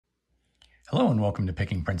Hello and welcome to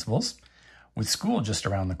Picking Principles. With school just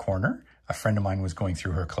around the corner, a friend of mine was going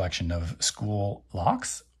through her collection of school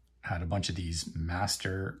locks, had a bunch of these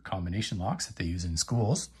master combination locks that they use in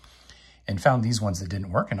schools, and found these ones that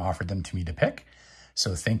didn't work and offered them to me to pick.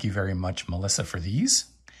 So thank you very much, Melissa, for these.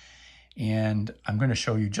 And I'm going to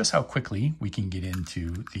show you just how quickly we can get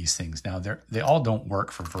into these things. Now, they all don't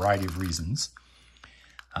work for a variety of reasons,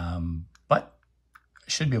 but I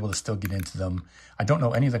should be able to still get into them. I don't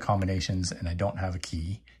know any of the combinations, and I don't have a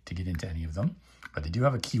key to get into any of them, but they do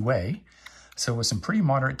have a keyway. So with some pretty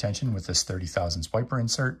moderate tension with this 30 thousandths wiper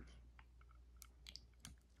insert,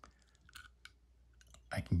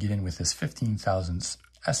 I can get in with this 15 thousandths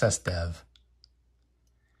SS Dev,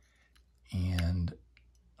 and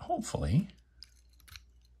hopefully,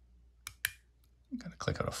 got to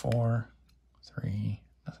click out a 4, 3,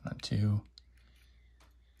 nothing on 2,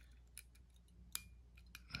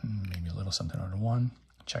 maybe a little something on a 1.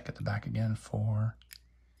 Check at the back again, 4,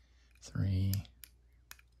 3,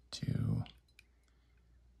 2.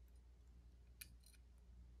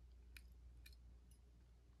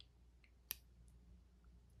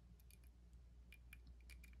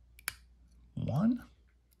 One.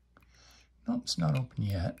 Nope, it's not open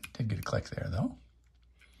yet. Did get a click there though.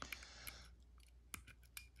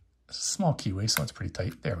 It's a small keyway, so it's pretty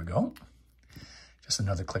tight. There we go. Just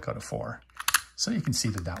another click out of 4. So you can see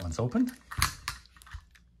that that one's open.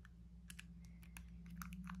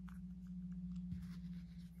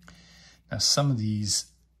 Now some of these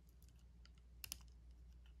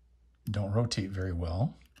don't rotate very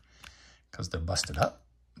well because they're busted up.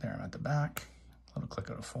 There I'm at the back. A little click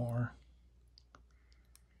out of 4.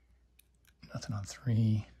 Nothing on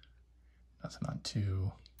 3. Nothing on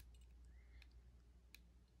 2.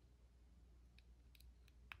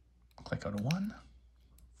 Click out of 1.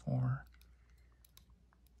 4.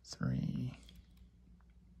 3.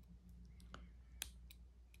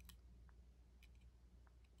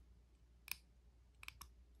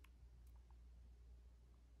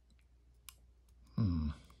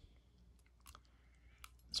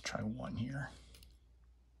 Let's try 1 here.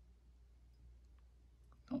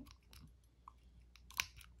 Nope.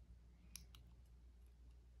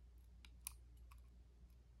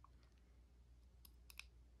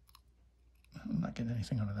 I'm not getting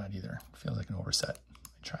anything out of that either. Feels like an overset.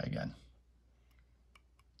 Try again.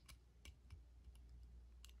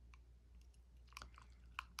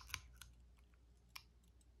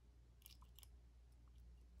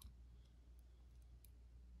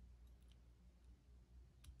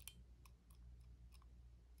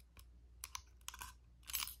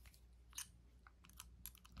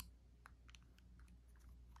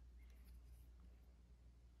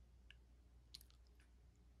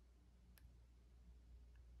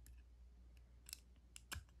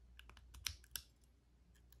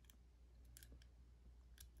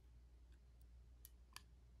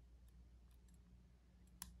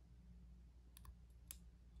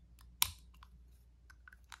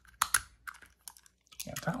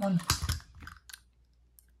 Got that one.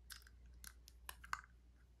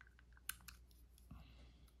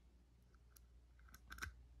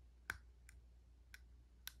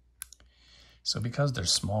 So because they're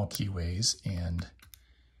small keyways and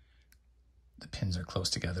the pins are close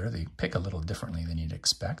together, they pick a little differently than you'd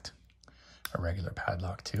expect a regular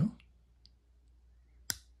padlock to.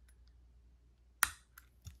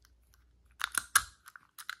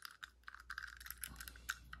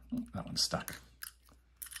 Oh, that one's stuck.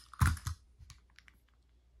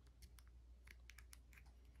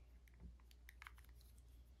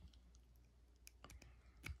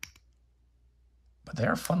 But they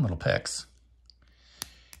are fun little picks.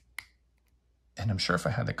 And I'm sure if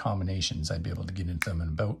I had the combinations, I'd be able to get into them in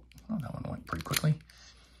about, oh, that one went pretty quickly,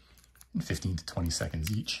 in 15 to 20 seconds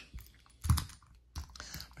each.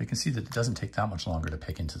 But you can see that it doesn't take that much longer to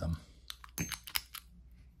pick into them.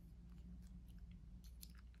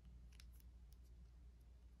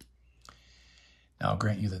 Now, I'll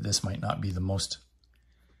grant you that this might not be the most,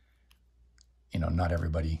 not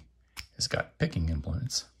everybody has got picking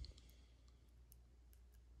implements.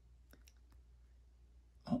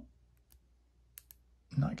 Oh,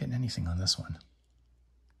 not getting anything on this one.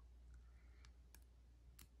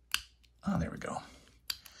 Oh, there we go.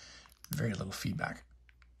 Very little feedback.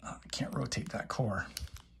 Oh, I can't rotate that core.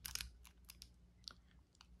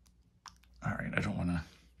 All right, I don't want to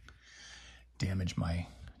damage my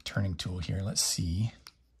turning tool here. Let's see.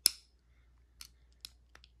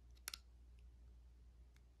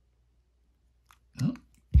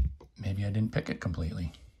 Maybe I didn't pick it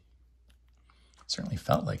completely. Certainly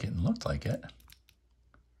felt like it and looked like it.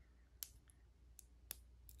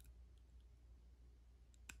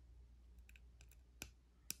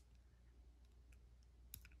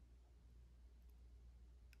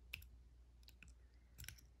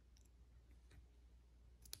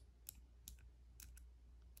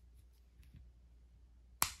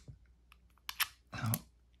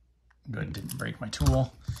 Good, didn't break my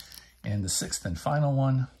tool. And the sixth and final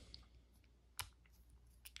one.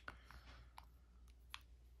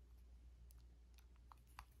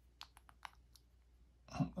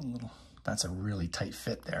 That's a really tight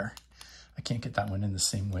fit there. I can't get that one in the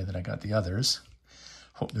same way that I got the others.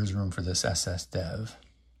 Hope there's room for this SS Dev.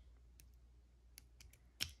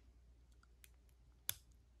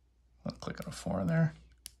 I'll click on a 4 there.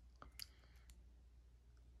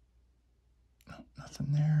 No, nothing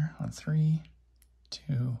there. On 3,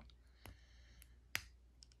 2.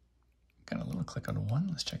 Got a little click on a 1.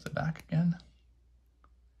 Let's check the back again.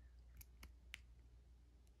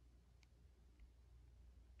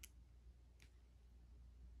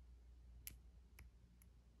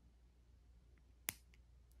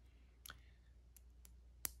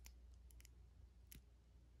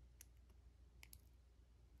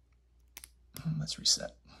 Let's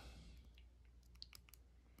reset.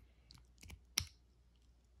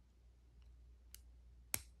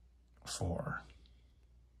 Four,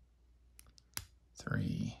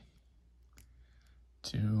 3,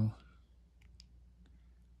 2,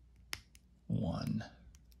 1.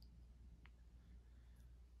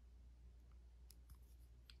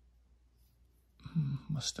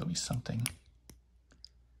 Must still be something.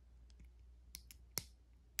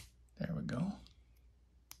 There we go.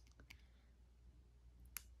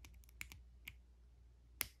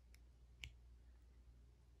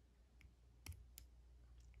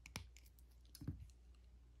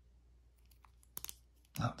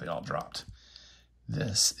 Oh, they all dropped.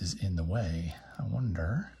 This is in the way. I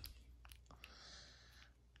wonder.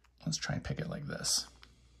 Let's try and pick it like this.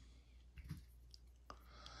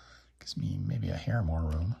 Gives me maybe a hair more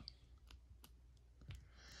room.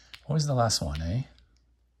 What was the last one, eh?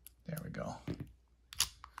 There we go.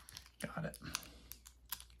 Got it.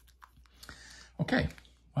 Okay,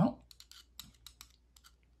 well,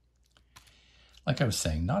 like I was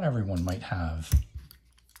saying, not everyone might have,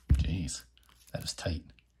 geez, that is tight.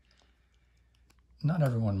 Not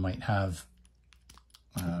everyone might have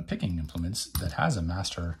picking implements that has a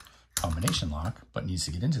master combination lock, but needs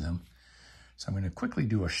to get into them. So I'm going to quickly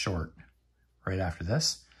do a short right after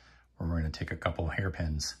this, where we're going to take a couple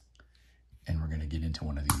hairpins and we're going to get into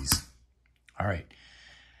one of these. All right.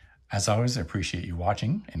 As always, I appreciate you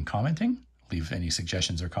watching and commenting. Leave any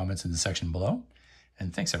suggestions or comments in the section below.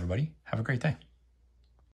 And thanks, everybody. Have a great day.